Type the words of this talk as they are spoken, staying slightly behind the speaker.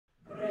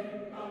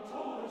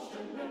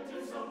Jeannette,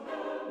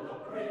 Isabella,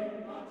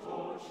 bring a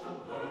torch and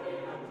hurry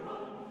and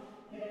run.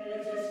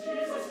 It is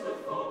Jesus, the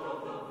thought of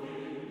the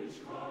village.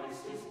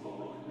 Christ is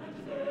born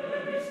and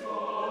Mary's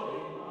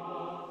calling.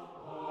 Ah,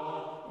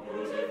 ah,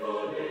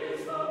 beautiful